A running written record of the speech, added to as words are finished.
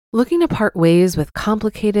Looking to part ways with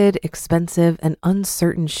complicated, expensive, and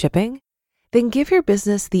uncertain shipping? Then give your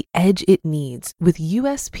business the edge it needs with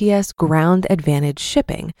USPS Ground Advantage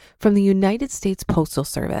shipping from the United States Postal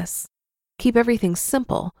Service. Keep everything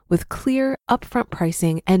simple with clear, upfront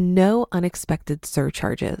pricing and no unexpected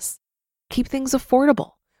surcharges. Keep things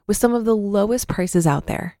affordable with some of the lowest prices out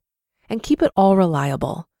there. And keep it all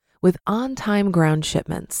reliable with on-time ground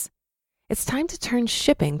shipments. It's time to turn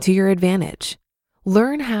shipping to your advantage.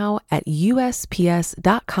 Learn how at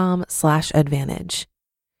USPS.com/advantage.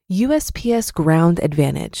 USPS Ground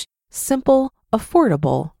Advantage. Simple,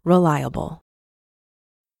 affordable, reliable.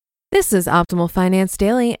 This is Optimal Finance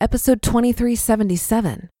Daily, episode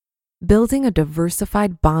 2377, Building a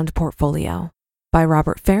Diversified Bond Portfolio by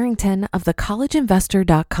Robert Farrington of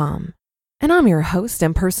thecollegeinvestor.com. And I'm your host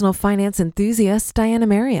and personal finance enthusiast, Diana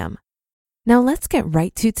Merriam. Now let's get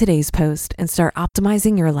right to today's post and start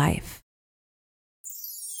optimizing your life.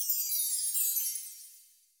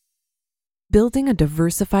 Building a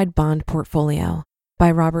Diversified Bond Portfolio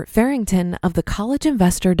by Robert Farrington of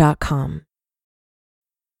thecollegeinvestor.com.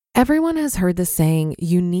 Everyone has heard the saying,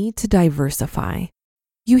 you need to diversify.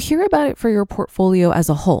 You hear about it for your portfolio as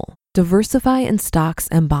a whole, diversify in stocks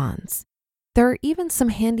and bonds. There are even some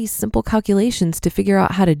handy simple calculations to figure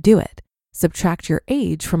out how to do it. Subtract your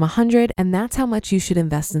age from 100 and that's how much you should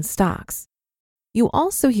invest in stocks. You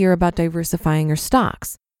also hear about diversifying your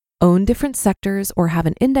stocks. Own different sectors or have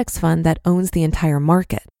an index fund that owns the entire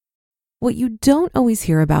market. What you don't always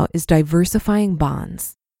hear about is diversifying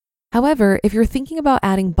bonds. However, if you're thinking about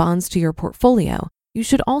adding bonds to your portfolio, you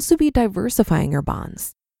should also be diversifying your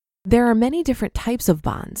bonds. There are many different types of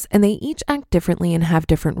bonds, and they each act differently and have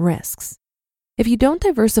different risks. If you don't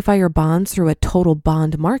diversify your bonds through a total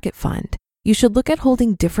bond market fund, you should look at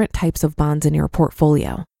holding different types of bonds in your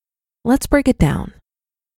portfolio. Let's break it down.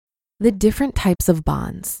 The different types of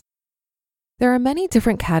bonds. There are many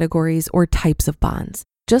different categories or types of bonds,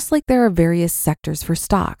 just like there are various sectors for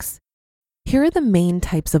stocks. Here are the main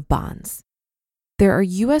types of bonds. There are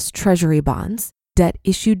U.S. Treasury bonds, debt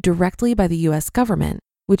issued directly by the U.S. government,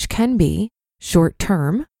 which can be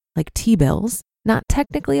short-term, like T-bills, not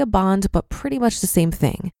technically a bond, but pretty much the same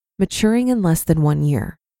thing, maturing in less than 1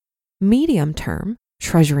 year. Medium-term,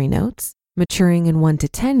 Treasury notes, maturing in 1 to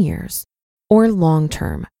 10 years, or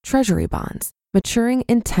long-term, Treasury bonds, maturing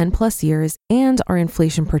in 10 plus years and are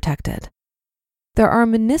inflation protected. There are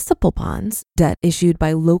municipal bonds, debt issued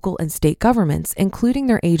by local and state governments, including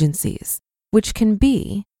their agencies, which can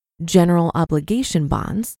be general obligation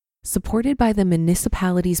bonds, supported by the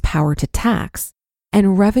municipality's power to tax,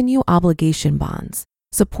 and revenue obligation bonds,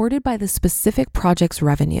 supported by the specific project's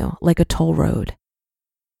revenue, like a toll road.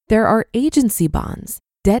 There are agency bonds,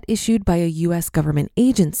 debt issued by a U.S. government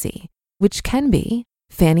agency, which can be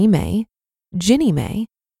Fannie Mae, Ginnie Mae,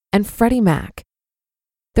 and Freddie Mac.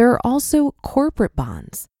 There are also corporate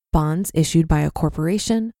bonds, bonds issued by a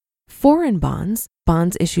corporation, foreign bonds,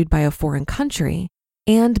 bonds issued by a foreign country,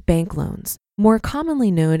 and bank loans, more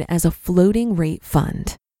commonly known as a floating rate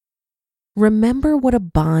fund. Remember what a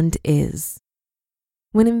bond is.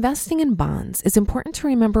 When investing in bonds, it's important to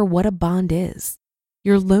remember what a bond is.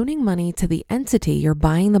 You're loaning money to the entity you're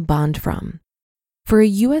buying the bond from. For a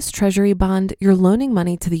U.S. Treasury bond, you're loaning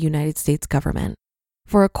money to the United States government.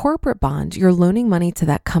 For a corporate bond, you're loaning money to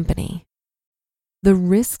that company. The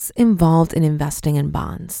risks involved in investing in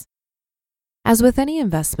bonds. As with any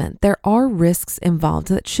investment, there are risks involved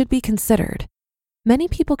that should be considered. Many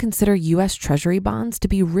people consider U.S. Treasury bonds to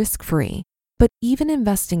be risk-free, but even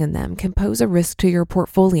investing in them can pose a risk to your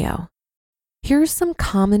portfolio. Here's some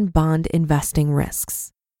common bond investing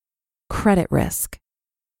risks. Credit risk.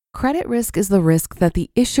 Credit risk is the risk that the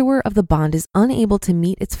issuer of the bond is unable to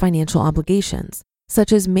meet its financial obligations,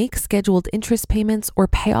 such as make scheduled interest payments or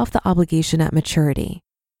pay off the obligation at maturity.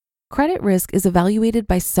 Credit risk is evaluated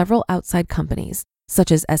by several outside companies,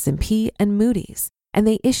 such as S&P and Moody's, and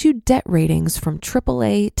they issue debt ratings from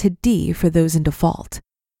AAA to D for those in default.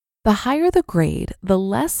 The higher the grade, the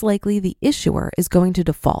less likely the issuer is going to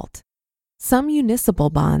default. Some municipal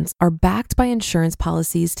bonds are backed by insurance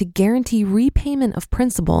policies to guarantee repayment of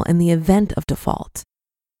principal in the event of default.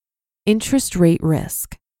 Interest rate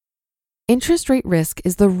risk. Interest rate risk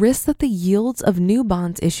is the risk that the yields of new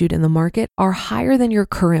bonds issued in the market are higher than your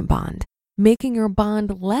current bond, making your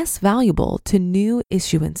bond less valuable to new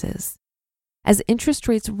issuances. As interest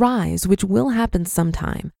rates rise, which will happen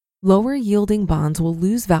sometime, lower yielding bonds will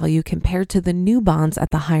lose value compared to the new bonds at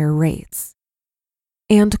the higher rates.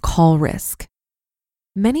 And call risk.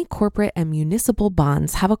 Many corporate and municipal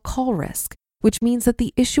bonds have a call risk, which means that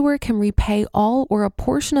the issuer can repay all or a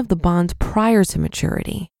portion of the bond prior to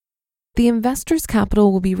maturity. The investor's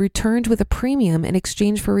capital will be returned with a premium in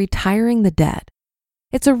exchange for retiring the debt.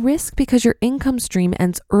 It's a risk because your income stream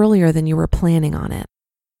ends earlier than you were planning on it.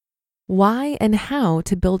 Why and how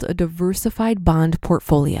to build a diversified bond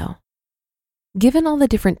portfolio. Given all the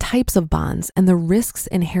different types of bonds and the risks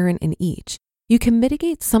inherent in each, you can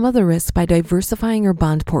mitigate some of the risk by diversifying your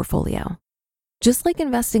bond portfolio. Just like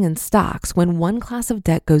investing in stocks, when one class of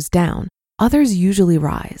debt goes down, others usually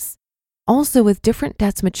rise. Also, with different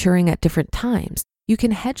debts maturing at different times, you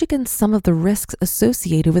can hedge against some of the risks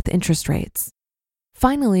associated with interest rates.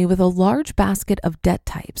 Finally, with a large basket of debt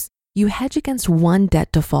types, you hedge against one debt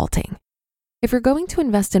defaulting. If you're going to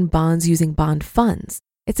invest in bonds using bond funds,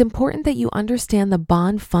 it's important that you understand the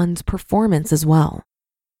bond fund's performance as well.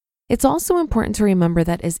 It's also important to remember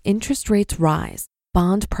that as interest rates rise,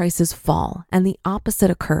 bond prices fall, and the opposite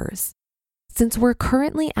occurs. Since we're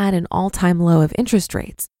currently at an all-time low of interest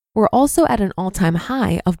rates, we're also at an all-time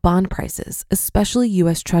high of bond prices, especially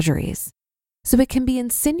U.S. Treasuries. So it can be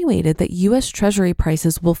insinuated that U.S. Treasury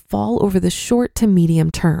prices will fall over the short to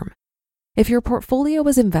medium term. If your portfolio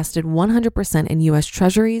was invested 100% in U.S.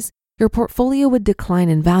 Treasuries, your portfolio would decline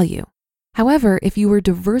in value. However, if you were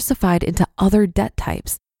diversified into other debt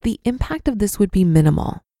types, the impact of this would be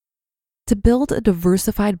minimal. To build a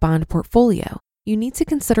diversified bond portfolio, you need to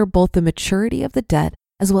consider both the maturity of the debt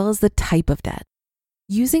as well as the type of debt.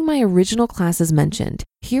 Using my original classes mentioned,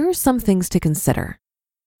 here are some things to consider.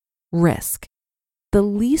 Risk. The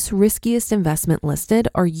least riskiest investment listed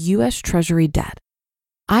are U.S. Treasury debt.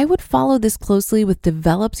 I would follow this closely with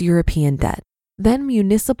developed European debt, then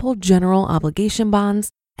municipal general obligation bonds,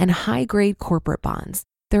 and high-grade corporate bonds.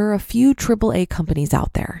 There are a few AAA companies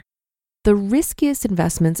out there. The riskiest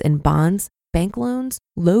investments in bonds, bank loans,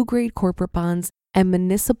 low-grade corporate bonds, and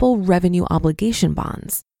municipal revenue obligation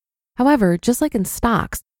bonds. However, just like in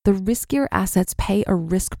stocks, the riskier assets pay a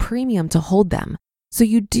risk premium to hold them, so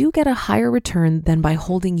you do get a higher return than by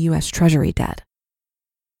holding U.S. Treasury debt.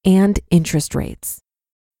 And interest rates.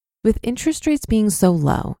 With interest rates being so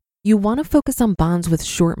low, you want to focus on bonds with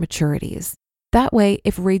short maturities. That way,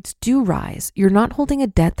 if rates do rise, you're not holding a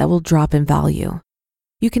debt that will drop in value.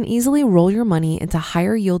 You can easily roll your money into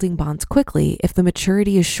higher yielding bonds quickly if the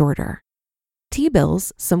maturity is shorter.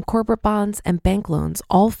 T-bills, some corporate bonds, and bank loans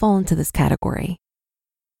all fall into this category.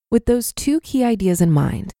 With those two key ideas in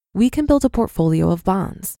mind, we can build a portfolio of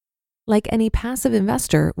bonds. Like any passive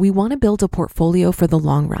investor, we want to build a portfolio for the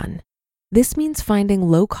long run. This means finding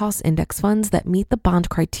low-cost index funds that meet the bond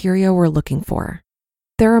criteria we're looking for.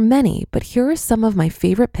 There are many, but here are some of my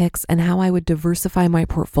favorite picks and how I would diversify my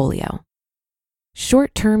portfolio.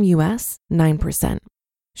 Short-term US, 9%.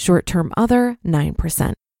 Short-term other,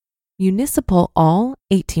 9%. Municipal all,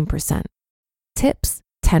 18%. TIPS,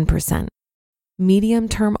 10%.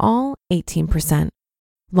 Medium-term all, 18%.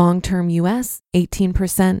 Long-term US,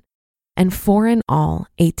 18%. And foreign all,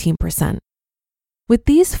 18%. With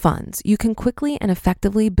these funds, you can quickly and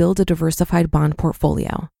effectively build a diversified bond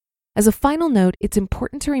portfolio. As a final note, it's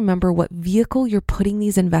important to remember what vehicle you're putting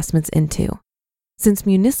these investments into. Since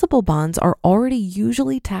municipal bonds are already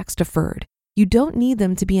usually tax-deferred, you don't need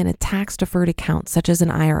them to be in a tax-deferred account such as an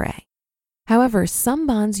IRA. However, some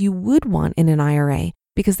bonds you would want in an IRA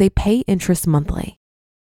because they pay interest monthly.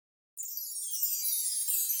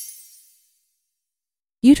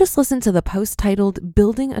 You just listened to the post titled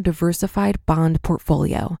Building a Diversified Bond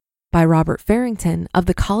Portfolio by Robert Farrington of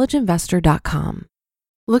thecollegeinvestor.com.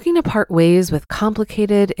 Looking to part ways with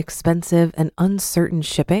complicated, expensive, and uncertain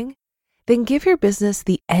shipping? Then give your business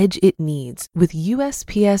the edge it needs with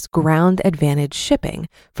USPS Ground Advantage shipping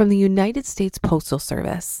from the United States Postal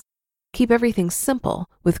Service. Keep everything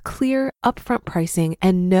simple with clear, upfront pricing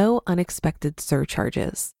and no unexpected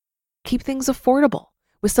surcharges. Keep things affordable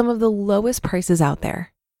with some of the lowest prices out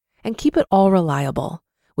there. And keep it all reliable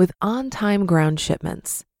with on-time ground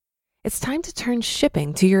shipments. It's time to turn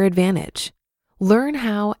shipping to your advantage. Learn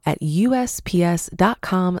how at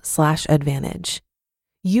USPS.com/advantage.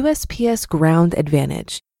 USPS Ground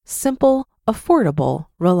Advantage. Simple, affordable,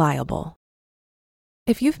 reliable.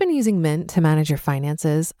 If you've been using Mint to manage your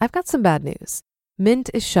finances, I've got some bad news.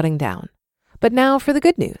 Mint is shutting down. But now for the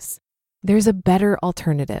good news. There's a better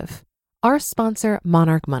alternative. Our sponsor,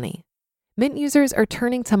 Monarch Money. Mint users are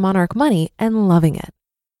turning to Monarch Money and loving it.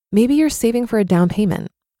 Maybe you're saving for a down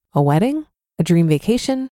payment, a wedding, a dream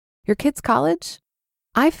vacation, your kid's college.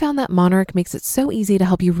 I've found that Monarch makes it so easy to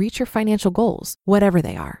help you reach your financial goals, whatever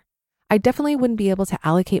they are. I definitely wouldn't be able to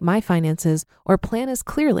allocate my finances or plan as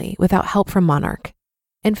clearly without help from Monarch.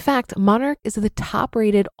 In fact, Monarch is the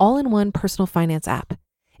top-rated all-in-one personal finance app.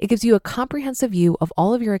 It gives you a comprehensive view of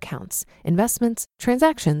all of your accounts, investments,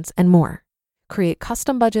 transactions, and more. create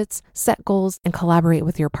custom budgets, set goals, and collaborate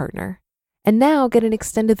with your partner. And now get an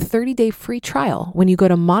extended 30-day free trial when you go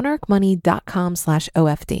to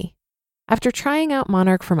monarchmoney.com/OFD. After trying out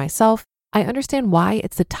Monarch for myself, I understand why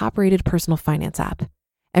it's the top-rated personal finance app.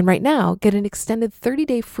 And right now, get an extended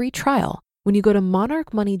 30-day free trial when you go to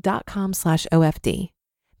monarchmoney.com/OFD.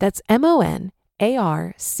 That's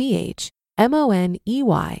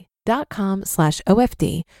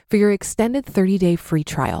monarchmoney.com/OFD for your extended 30-day free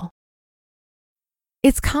trial.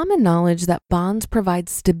 It's common knowledge that bonds provide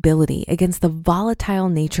stability against the volatile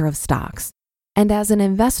nature of stocks. And as an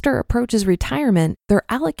investor approaches retirement, their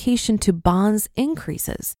allocation to bonds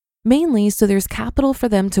increases, mainly so there's capital for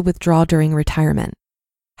them to withdraw during retirement.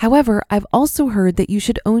 However, I've also heard that you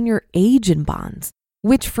should own your age in bonds,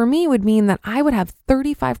 which for me would mean that I would have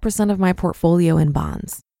 35% of my portfolio in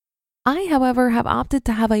bonds. I, however, have opted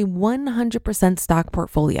to have a 100% stock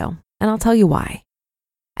portfolio, and I'll tell you why.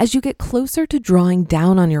 As you get closer to drawing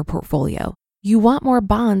down on your portfolio, you want more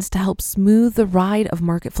bonds to help smooth the ride of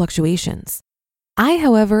market fluctuations. I,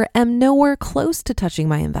 however, am nowhere close to touching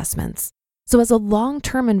my investments. So as a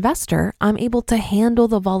long-term investor, I'm able to handle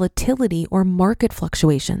the volatility or market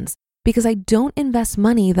fluctuations because I don't invest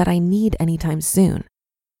money that I need anytime soon.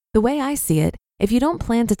 The way I see it, if you don't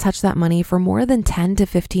plan to touch that money for more than 10 to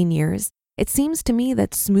 15 years, it seems to me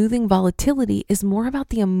that smoothing volatility is more about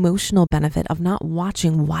the emotional benefit of not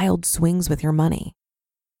watching wild swings with your money.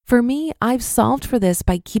 For me, I've solved for this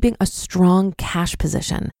by keeping a strong cash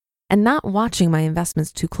position and not watching my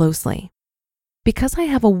investments too closely. Because I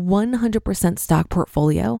have a 100% stock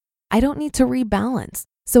portfolio, I don't need to rebalance,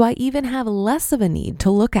 so I even have less of a need to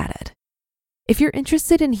look at it. If you're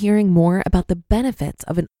interested in hearing more about the benefits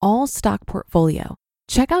of an all-stock portfolio,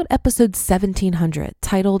 check out episode 1700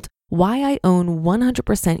 titled Why I Own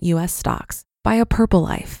 100% US Stocks by A Purple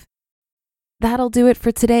Life. That'll do it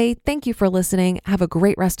for today. Thank you for listening. Have a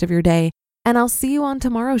great rest of your day, and I'll see you on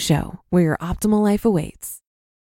tomorrow's show where your optimal life awaits.